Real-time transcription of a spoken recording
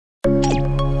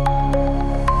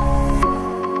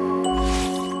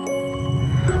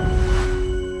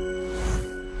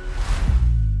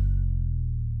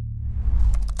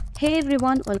Hey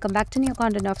everyone, welcome back to new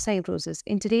content of Cybrosys.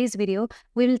 In today's video,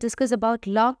 we will discuss about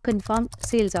lock confirmed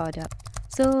sales order.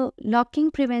 So,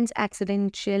 locking prevents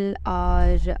accidental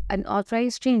or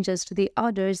unauthorized changes to the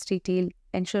order's detail,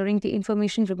 ensuring the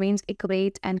information remains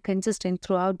accurate and consistent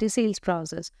throughout the sales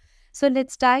process. So,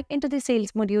 let's dive into the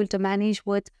sales module to manage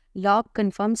with lock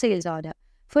confirmed sales order.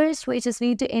 First, we just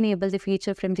need to enable the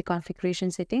feature from the configuration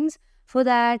settings. For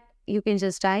that, you can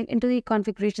just dive into the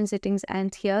configuration settings,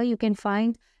 and here you can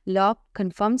find lock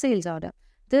confirm sales order.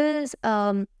 This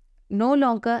no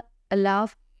longer allow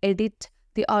edit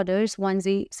the orders once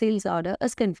the sales order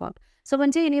is confirmed. So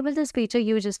once you enable this feature,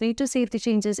 you just need to save the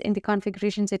changes in the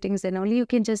configuration settings, then only you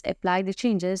can just apply the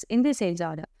changes in the sales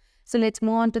order. So let's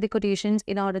move on to the quotations.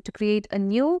 In order to create a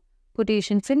new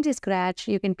quotation from the scratch,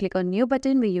 you can click on new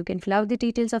button where you can fill out the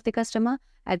details of the customer.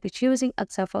 I'll be choosing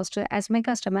Aksa Foster as my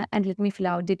customer, and let me fill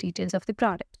out the details of the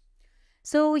product.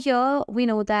 So here we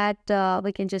know that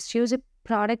we can just choose a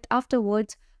product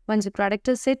afterwards. Once the product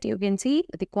is set, you can see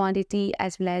the quantity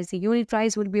as well as the unit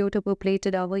price will be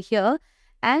auto-populated over here.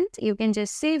 And you can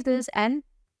just save this and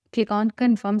click on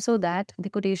confirm so that the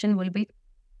quotation will be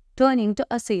turning to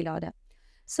a sale order.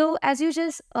 So as you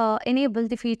just enable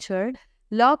the feature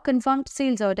lock confirmed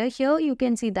sales order, here you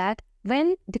can see that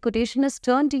when the quotation is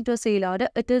turned into a sale order,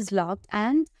 it is locked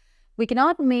and we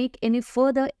cannot make any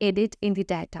further edit in the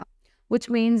data, which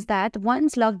means that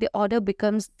once locked, the order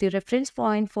becomes the reference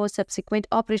point for subsequent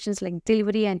operations like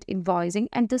delivery and invoicing,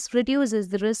 and this reduces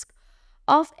the risk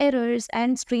of errors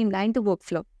and streamline the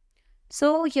workflow.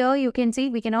 So here you can see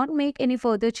we cannot make any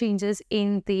further changes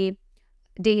in the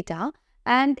data,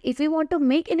 and if we want to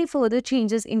make any further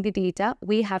changes in the data,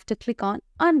 we have to click on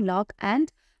unlock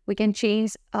and we can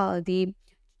change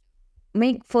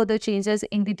make further changes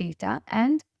in the data,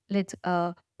 and let's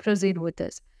proceed with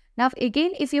this. Now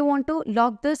again, if you want to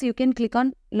lock this, you can click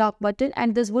on lock button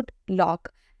and this would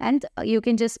lock, and you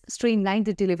can just streamline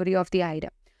the delivery of the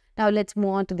item. Now let's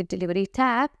move on to the delivery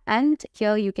tab, and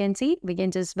here you can see we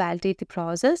can just validate the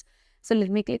process. So let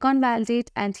me click on validate,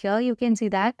 and here you can see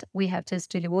that we have just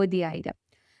delivered the item.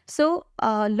 So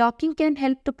locking can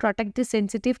help to protect the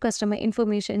sensitive customer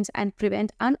information and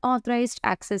prevent unauthorized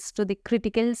access to the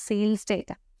critical sales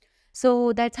data.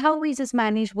 So that's how we just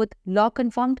manage with lock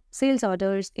confirmed sales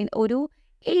orders in Odoo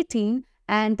 18.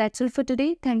 And that's all for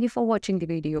today. Thank you for watching the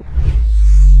video.